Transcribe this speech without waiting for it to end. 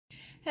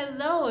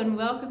Hello and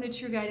welcome to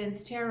True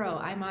Guidance Tarot.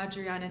 I'm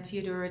Adriana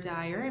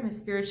Teodoro-Dier. I'm a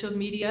spiritual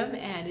medium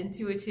and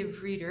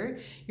intuitive reader,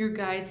 your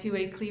guide to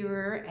a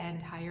clearer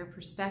and higher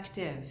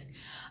perspective.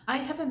 I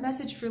have a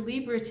message for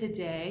Libra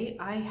today.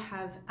 I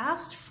have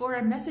asked for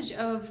a message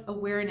of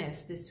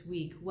awareness this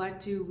week. What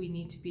do we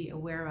need to be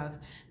aware of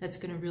that's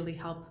going to really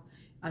help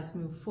us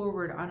move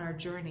forward on our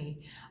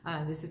journey?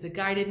 This is a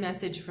guided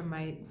message from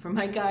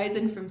my guides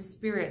and from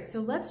spirit. So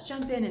let's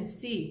jump in and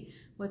see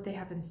what they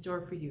have in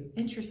store for you.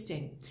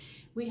 Interesting.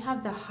 We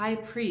have the High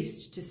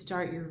Priest to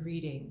start your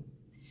reading.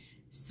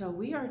 So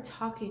we are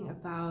talking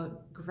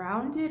about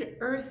grounded,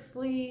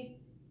 earthy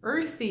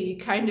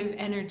kind of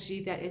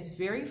energy that is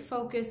very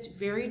focused,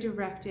 very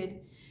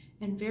directed,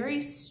 and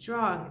very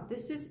strong.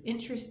 This is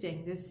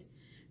interesting.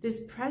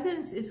 This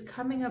presence is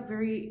coming up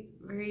very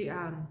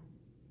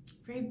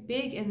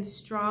big and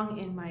strong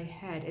in my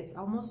head. It's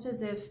almost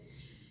as if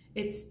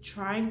it's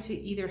trying to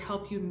either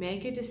help you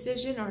make a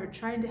decision or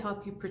trying to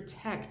help you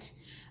protect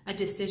a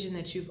decision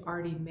that you've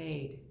already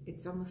made.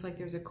 It's almost like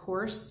there's a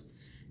course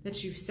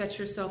that you've set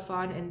yourself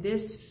on, and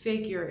this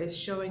figure is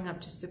showing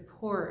up to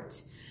support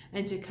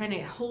and to kind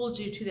of hold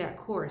you to that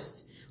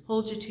course,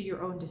 hold you to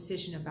your own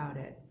decision about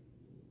it.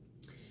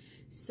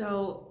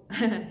 So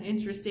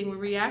interesting, we're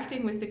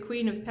reacting with the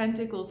Queen of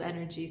Pentacles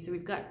energy. So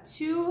we've got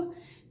two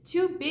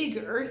big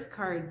earth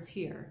cards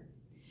here.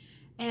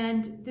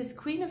 And this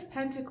Queen of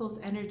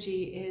Pentacles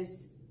energy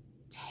is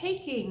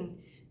taking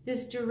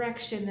this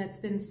direction that's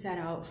been set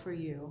out for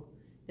you,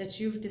 that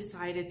you've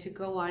decided to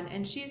go on.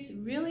 And she's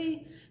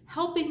really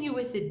helping you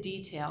with the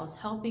details,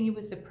 helping you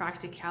with the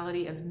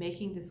practicality of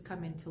making this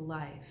come into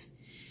life.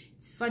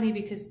 It's funny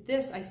because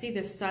I see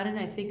the sun and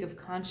I think of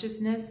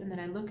consciousness, and then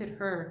I look at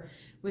her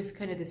with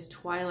kind of this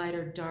twilight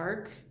or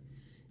dark.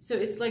 So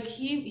it's like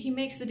he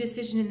makes the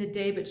decision in the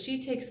day, but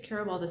she takes care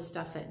of all the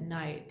stuff at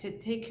night to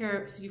take care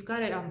of. So you've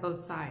got it on both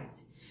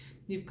sides.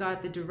 You've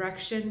got the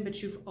direction,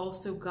 but you've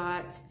also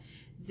got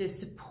the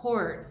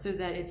support so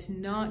that it's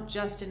not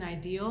just an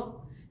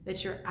ideal,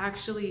 that you're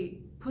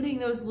actually putting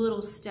those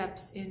little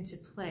steps into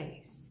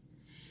place.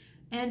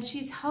 And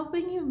she's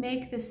helping you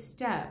make the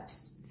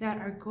steps that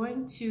are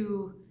going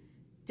to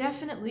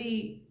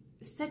definitely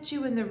set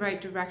you in the right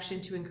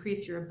direction to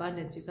increase your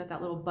abundance. We've got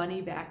that little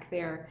bunny back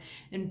there,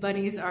 and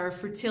bunnies are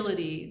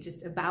fertility,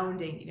 just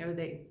abounding. You know,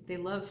 they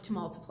love to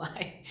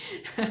multiply.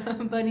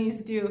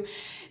 Bunnies do.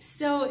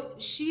 So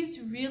she's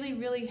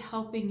really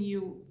helping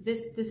you.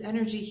 This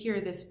energy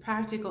here, this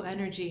practical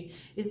energy,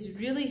 is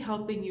really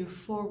helping you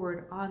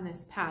forward on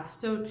this path.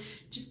 So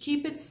just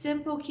keep it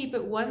simple, keep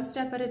it one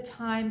step at a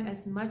time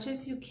as much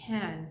as you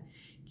can.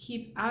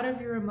 Keep out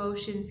of your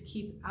emotions,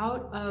 keep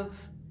out of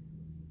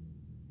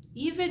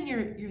even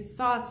your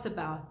thoughts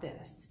about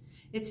this.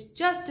 It's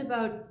just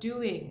about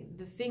doing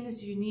the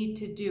things you need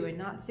to do and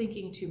not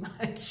thinking too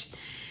much.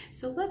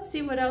 So let's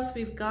see what else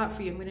we've got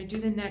for you. I'm going to do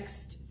the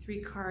next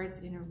 3 cards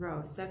in a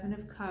row. 7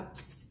 of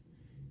Cups,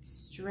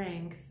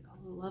 Strength,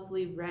 a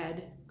lovely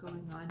red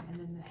going on, and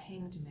then the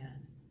Hanged Man.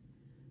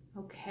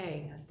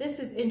 Okay, now this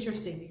is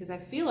interesting because I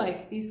feel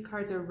like these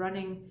cards are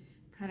running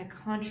kind of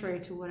contrary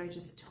to what I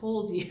just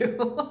told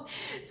you.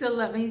 So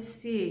let me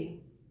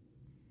see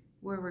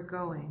where we're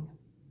going.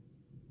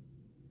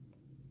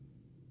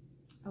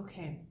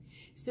 Okay,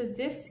 so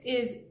this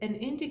is an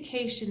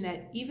indication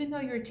that even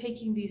though you're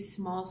taking these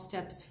small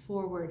steps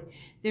forward,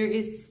 there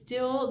is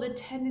still the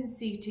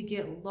tendency to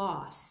get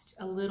lost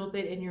a little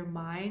bit in your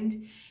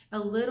mind, a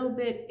little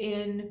bit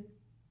in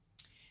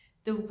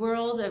the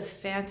world of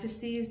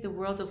fantasies, the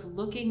world of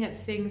looking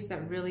at things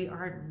that really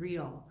aren't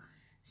real.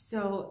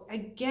 So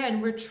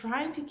again, we're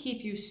trying to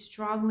keep you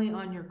strongly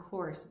on your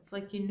course. It's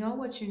like you know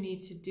what you need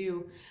to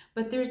do,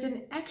 but there's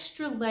an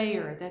extra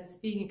layer that's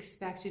being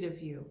expected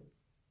of you.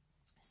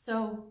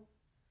 So,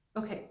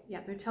 okay,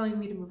 yeah, they're telling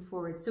me to move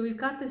forward. So we've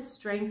got this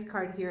Strength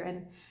card here,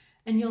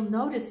 and you'll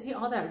notice, see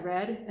all that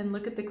red? And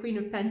look at the Queen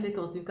of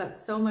Pentacles. We've got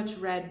so much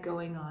red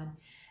going on.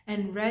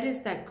 And red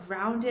is that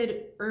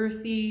grounded,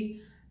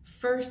 earthy,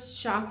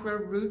 first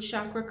chakra, root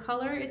chakra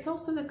color. It's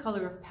also the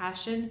color of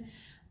passion.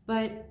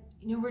 But,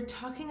 you know, we're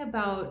talking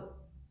about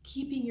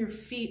keeping your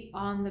feet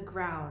on the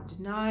ground,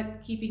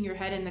 not keeping your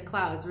head in the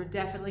clouds. We're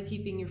definitely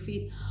keeping your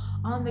feet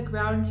on the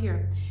ground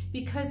here,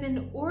 because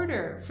in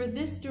order for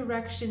this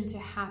direction to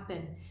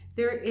happen,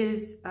 there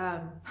is,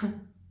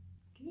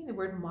 give me the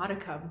word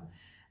modicum.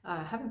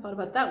 I haven't thought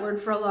about that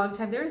word for a long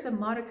time. There is a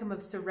modicum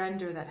of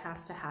surrender that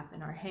has to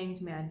happen, our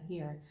Hanged Man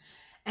here.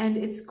 And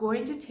it's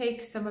going to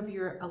take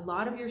a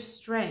lot of your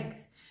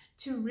strength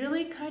to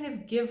really kind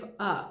of give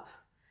up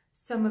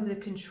some of the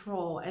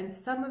control and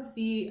some of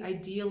the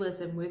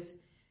idealism with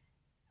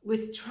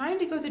trying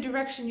to go the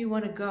direction you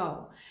want to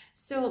go.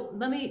 So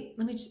let me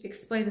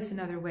explain this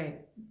another way.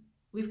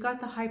 We've got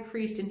the High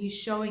Priest, and he's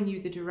showing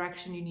you the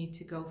direction you need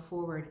to go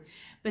forward.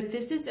 But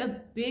this is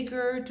a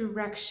bigger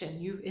direction.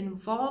 You've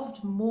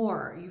involved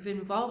more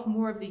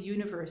of the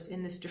universe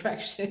in this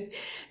direction.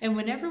 And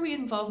whenever we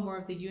involve more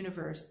of the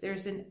universe,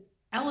 there's an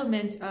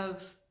element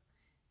of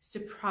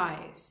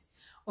surprise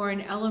or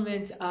an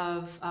element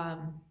of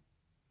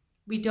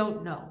we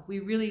don't know. We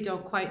really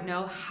don't quite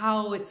know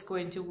how it's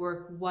going to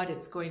work, what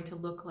it's going to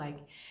look like.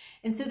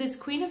 And so this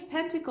Queen of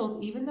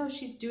Pentacles, even though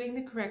she's doing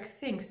the correct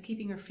things,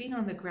 keeping her feet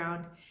on the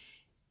ground,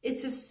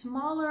 it's a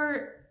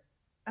smaller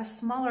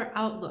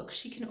outlook.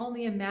 She can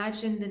only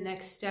imagine the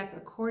next step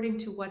according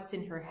to what's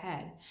in her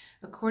head,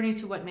 according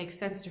to what makes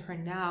sense to her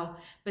now.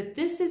 But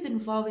this is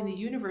involving the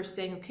universe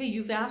saying, okay,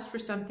 you've asked for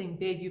something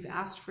big, you've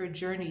asked for a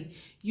journey.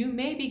 You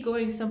may be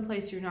going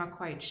someplace you're not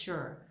quite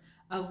sure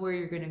of where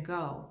you're going to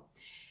go.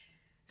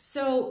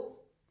 So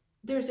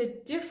there's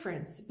a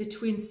difference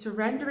between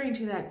surrendering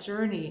to that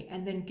journey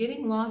and then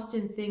getting lost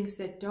in things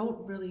that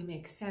don't really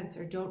make sense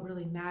or don't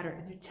really matter.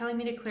 And they're telling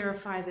me to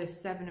clarify this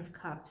Seven of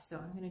Cups. So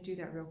I'm going to do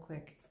that real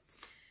quick.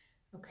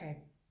 Okay,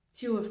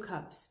 Two of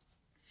Cups.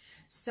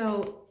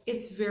 So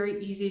it's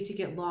very easy to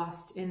get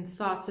lost in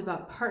thoughts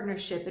about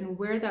partnership and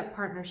where that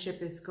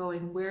partnership is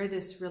going, where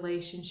this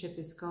relationship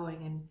is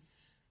going.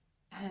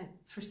 And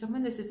for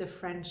someone, this is a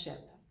friendship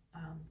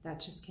that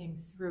just came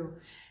through.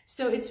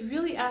 So it's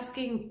really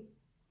asking,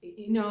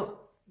 you know,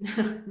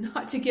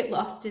 not to get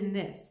lost in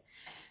this,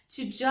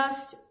 to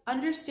just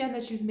understand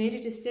that you've made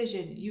a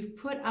decision, you've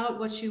put out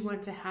what you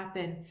want to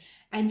happen,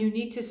 and you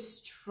need to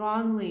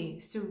strongly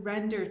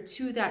surrender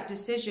to that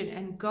decision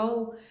and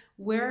go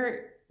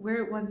where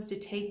it wants to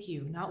take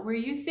you, not where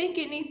you think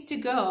it needs to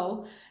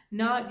go,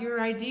 not your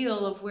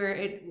ideal of where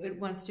it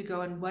wants to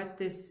go and what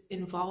this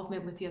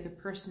involvement with the other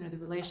person or the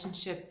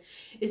relationship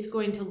is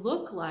going to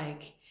look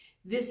like.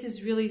 This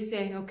is really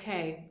saying,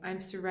 okay,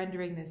 I'm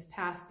surrendering this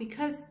path.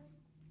 Because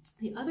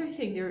the other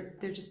thing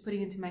they're just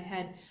putting into my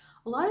head,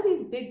 a lot of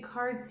these big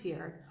cards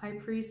here, High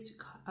Priest,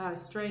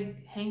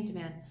 Strength, Hanged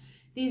Man,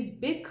 these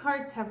big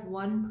cards have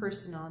one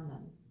person on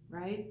them,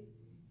 right?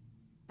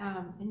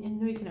 And I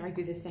know you can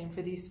argue the same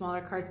for these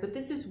smaller cards, but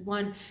this is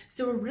one.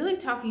 So we're really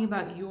talking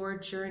about your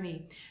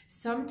journey.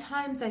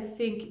 Sometimes I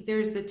think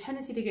there's the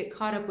tendency to get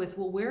caught up with,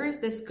 well, where is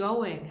this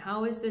going?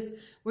 How is this,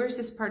 where's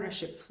this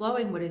partnership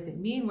flowing? What does it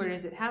mean? Where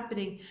is it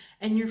happening?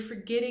 And you're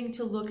forgetting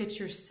to look at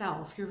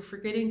yourself. You're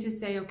forgetting to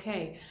say,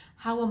 okay,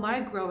 how am I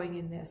growing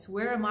in this?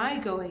 Where am I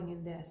going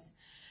in this?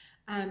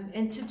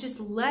 And to just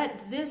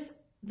let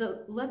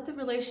the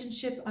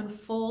relationship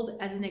unfold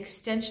as an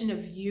extension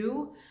of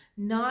you,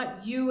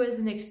 not you as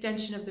an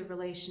extension of the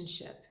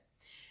relationship.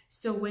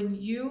 So when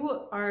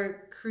you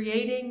are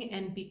creating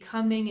and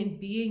becoming and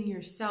being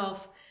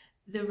yourself,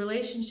 the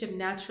relationship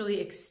naturally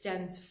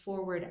extends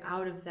forward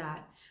out of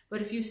that.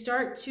 But if you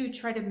start to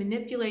try to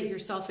manipulate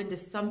yourself into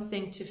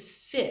something to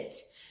fit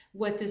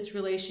what this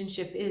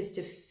relationship is,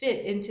 to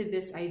fit into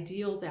this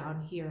ideal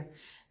down here,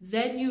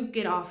 then you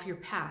get off your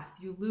path.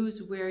 You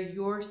lose where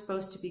you're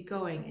supposed to be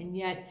going, and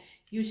yet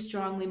you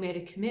strongly made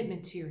a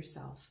commitment to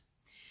yourself.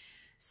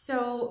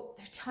 So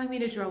they're telling me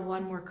to draw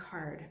one more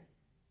card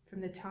from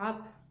the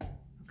top.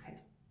 Okay.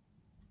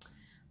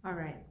 All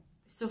right.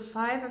 So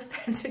Five of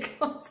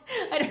Pentacles.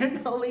 I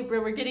don't know, Libra,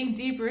 we're getting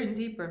deeper and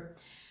deeper.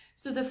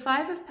 So the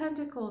Five of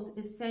Pentacles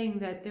is saying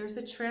that there's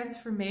a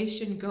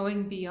transformation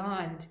going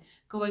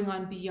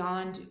on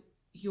beyond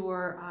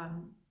your,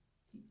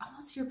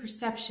 almost your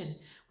perception,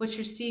 what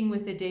you're seeing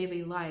with the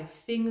daily life.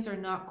 Things are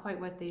not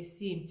quite what they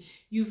seem.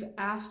 You've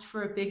asked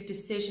for a big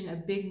decision, a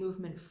big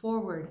movement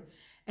forward.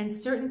 And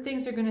certain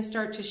things are going to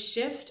start to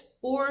shift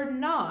or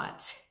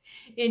not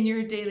in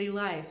your daily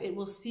life. It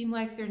will seem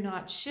like they're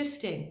not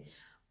shifting,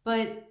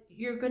 but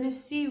you're going to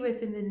see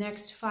within the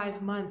next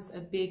 5 months a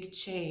big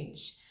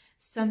change.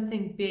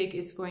 Something big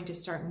is going to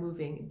start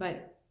moving,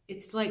 but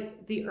it's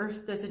like the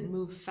earth doesn't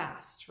move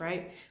fast,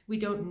 right? We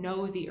don't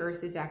know the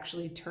earth is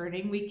actually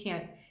turning. We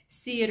can't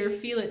see it or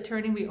feel it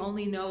turning. We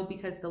only know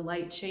because the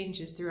light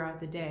changes throughout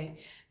the day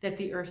that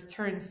the earth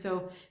turns.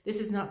 So this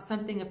is not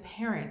something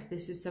apparent.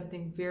 This is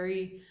something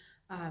very,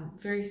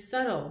 very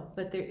subtle,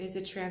 but there is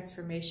a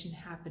transformation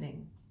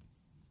happening.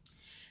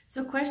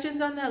 So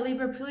questions on that,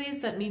 Libra,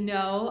 please let me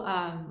know.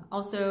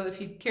 Also,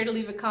 if you care to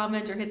leave a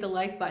comment or hit the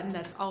like button,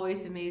 that's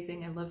always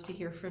amazing. I'd love to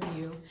hear from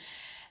you.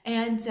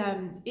 And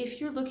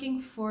if you're looking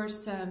for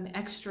some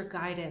extra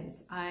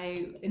guidance,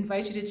 I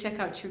invite you to check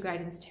out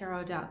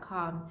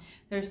trueguidancetarot.com.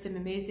 There's some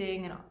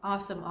amazing and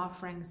awesome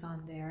offerings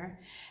on there.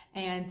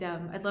 And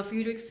I'd love for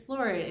you to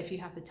explore it if you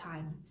have the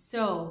time.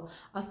 So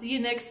I'll see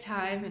you next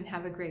time, and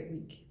have a great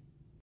week.